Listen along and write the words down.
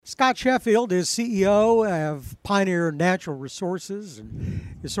Scott Sheffield is CEO of Pioneer Natural Resources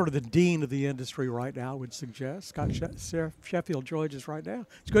and is sort of the dean of the industry right now, I would suggest. Sheffield joins us right now.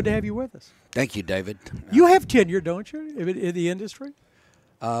 It's good to have you with us. Thank you, David. You have tenure, don't you, in the industry?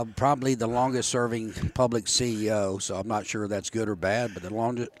 Probably the longest-serving public CEO, so I'm not sure that's good or bad, but the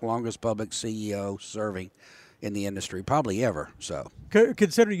longest public CEO serving in the industry, probably ever. So,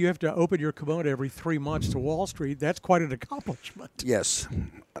 considering you have to open your kimono every 3 months to Wall Street, that's quite an accomplishment. Yes,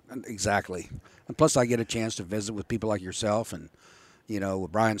 exactly. And plus, I get a chance to visit with people like yourself, and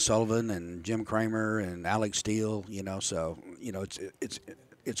with Brian Sullivan and Jim Cramer and Alex Steele. So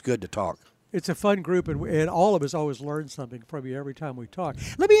it's good to talk. It's a fun group, and all of us always learn something from you every time we talk.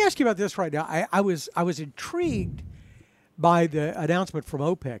 Let me ask you about this right now. I was intrigued by the announcement from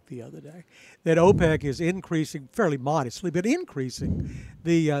OPEC the other day that OPEC is increasing, fairly modestly, but increasing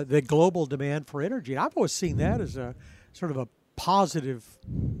the global demand for energy. And I've always seen that as a sort of a positive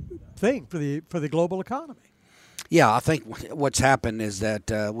thing for the global economy. Yeah, I think what's happened is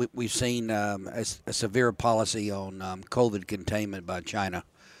that we've seen a severe policy on COVID containment by China.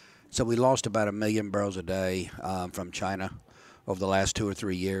 So we lost about 1 million barrels a day from China over the last 2 or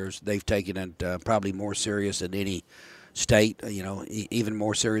 3 years. They've taken it probably more serious than any state, even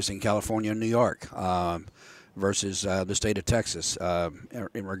more serious in California and New York versus the state of Texas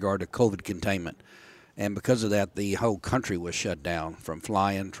in regard to COVID containment. And because of that, the whole country was shut down from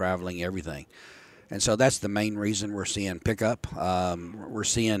flying, traveling, everything. And so that's the main reason we're seeing pickup. We're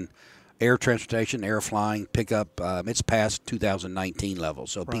seeing air transportation, air flying pickup. It's past 2019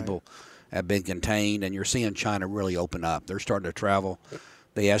 levels, so people have been contained, and you're seeing China really open up. They're starting to travel.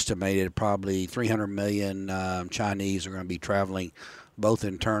 They estimated probably 300 million Chinese are going to be traveling both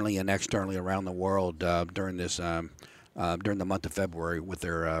internally and externally around the world during the month of February with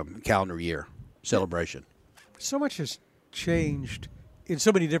their calendar year celebration. So much has changed in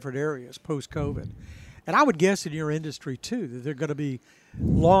so many different areas post-COVID. And I would guess in your industry, too, that there are going to be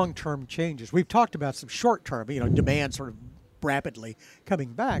long-term changes. We've talked about some short-term, demand sort of rapidly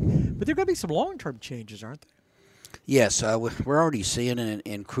coming back. But there are going to be some long-term changes, aren't there? Yes, we're already seeing it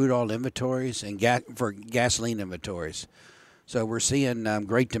in crude oil inventories and for gasoline inventories. So we're seeing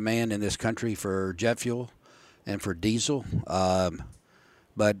great demand in this country for jet fuel and for diesel.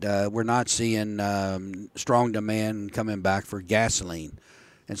 But we're not seeing strong demand coming back for gasoline.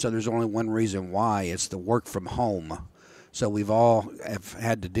 And so there's only one reason why. It's the work from home. So we've all have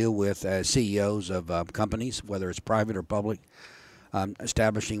had to deal with CEOs of companies, whether it's private or public,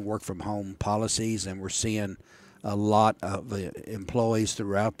 establishing work from home policies. And we're seeing a lot of employees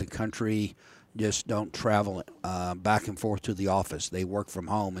throughout the country just don't travel back and forth to the office. They work from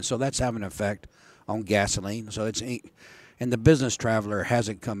home. And so that's having an effect on gasoline. So and the business traveler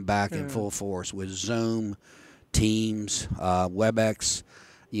hasn't come back in full force with Zoom, Teams, WebEx.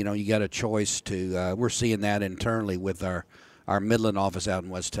 You got a choice to, we're seeing that internally with our Midland office out in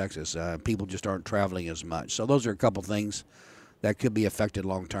West Texas. People just aren't traveling as much. So those are a couple things that could be affected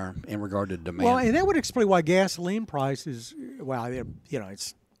long term in regard to demand. Well, and that would explain why gasoline prices,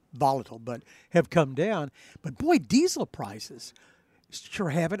 it's volatile, but have come down. But boy, diesel prices sure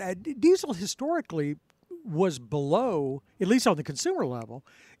haven't. Diesel historically was below, at least on the consumer level,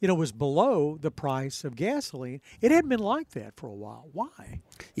 was below the price of gasoline. It hadn't been like that for a while. Why?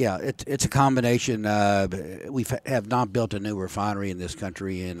 Yeah, it's a combination. We have not built a new refinery in this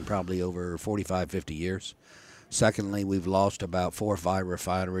country in probably over 45, 50 years. Secondly, we've lost about 4 or 5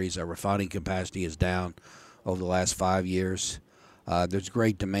 refineries. Our refining capacity is down over the last 5 years. There's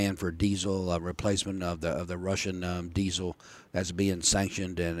great demand for diesel, replacement of the Russian diesel that's being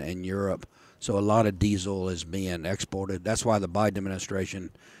sanctioned in Europe. So a lot of diesel is being exported. That's why the Biden administration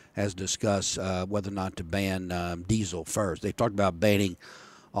has discussed whether or not to ban diesel first. They talked about banning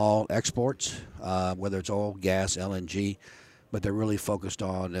all exports, whether it's oil, gas, LNG, but they're really focused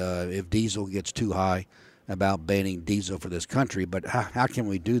on if diesel gets too high, about banning diesel for this country. But how can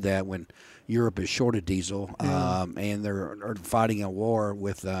we do that when Europe is short of diesel and they're fighting a war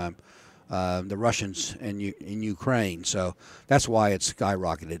with the Russians in Ukraine? So that's why it's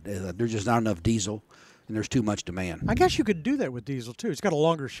skyrocketed. There's just not enough diesel, and there's too much demand. I guess you could do that with diesel, too. It's got a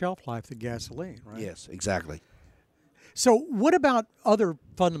longer shelf life than gasoline, right? Yes, exactly. So what about other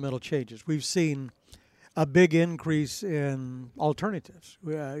fundamental changes? We've seen a big increase in alternatives,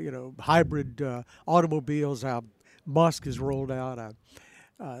 hybrid automobiles. Musk has rolled out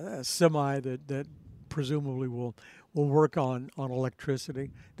a semi that presumably will work on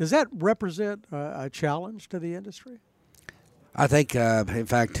electricity. Does that represent a challenge to the industry? I think, in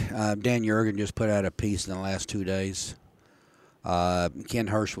fact, Dan Yergin just put out a piece in the last 2 days. Ken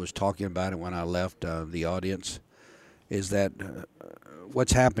Hirsch was talking about it when I left the audience. is that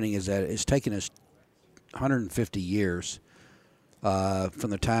what's happening is that it's taken us 150 years from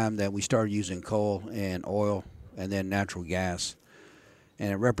the time that we started using coal and oil and then natural gas,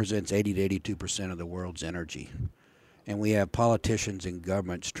 and it represents 80 to 82% of the world's energy. And we have politicians and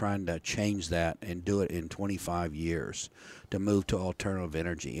governments trying to change that and do it in 25 years to move to alternative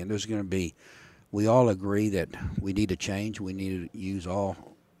energy. And there's going to be, we all agree that we need to change. We need to use all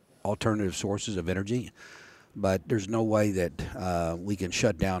alternative sources of energy. But there's no way that we can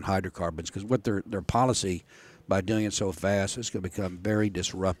shut down hydrocarbons, because what their policy, by doing it so fast, is going to become very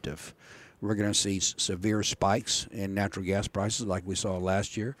disruptive. We're going to see severe spikes in natural gas prices like we saw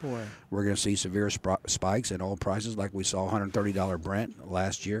last year. Boy. We're going to see severe spikes in oil prices like we saw $130 Brent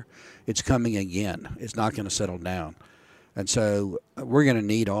last year. It's coming again. It's not going to settle down. And so we're going to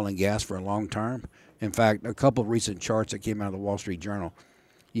need oil and gas for a long term. In fact, a couple of recent charts that came out of the Wall Street Journal,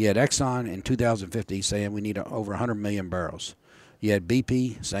 you had Exxon in 2050 saying we need over 100 million barrels. You had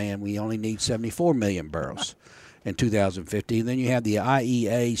BP saying we only need 74 million barrels in 2050. And then you have the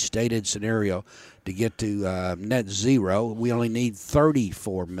IEA stated scenario to get to net zero. We only need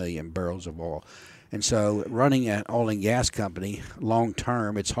 34 million barrels of oil. And so running an oil and gas company long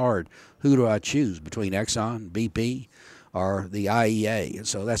term, it's hard. Who do I choose between Exxon, BP, or the IEA? And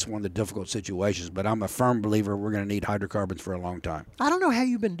so that's one of the difficult situations. But I'm a firm believer we're going to need hydrocarbons for a long time. I don't know how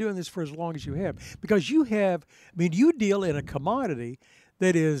you've been doing this for as long as you have, because you have, I mean, you deal in a commodity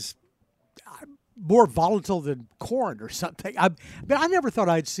that is more volatile than corn or something. I never thought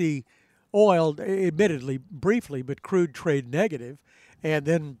I'd see oil, admittedly, briefly, but crude trade negative, and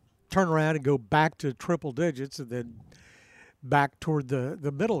then turn around and go back to triple digits and then back toward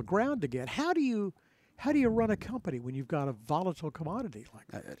the middle ground again. How do you run a company when you've got a volatile commodity like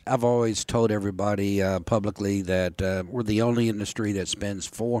that? I've always told everybody publicly that we're the only industry that spends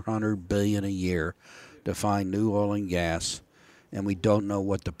 $400 billion a year to find new oil and gas, and we don't know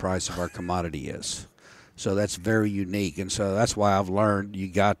what the price of our commodity is. So that's very unique, and so that's why I've learned you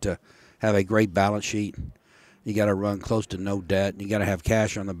got to have a great balance sheet. You got to run close to no debt. You got to have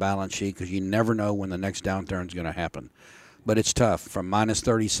cash on the balance sheet, because you never know when the next downturn is going to happen. But it's tough, from minus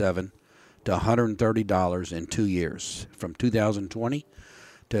 37 to $130 in 2 years, from 2020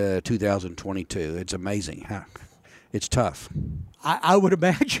 to 2022. It's amazing. It's tough. I would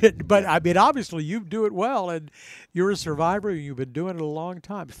imagine, but I mean, obviously you do it well, and you're a survivor. You've been doing it a long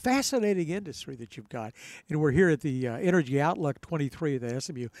time. Fascinating industry that you've got, and we're here at the Energy Outlook 23 that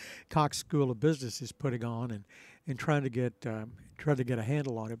SMU Cox School of Business is putting on, and trying to get a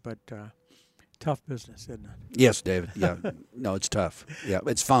handle on it, but. Tough business, isn't it? Yes, David. Yeah. No, it's tough. Yeah,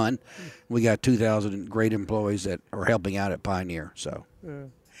 it's fun. We got 2,000 great employees that are helping out at Pioneer. So,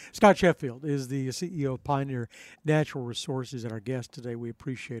 Scott Sheffield is the CEO of Pioneer Natural Resources and our guest today. We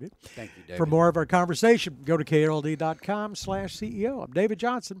appreciate it. Thank you, David. For more of our conversation, go to KRLD.com/CEO. I'm David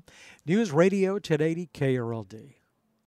Johnson, News Radio 1080 KRLD.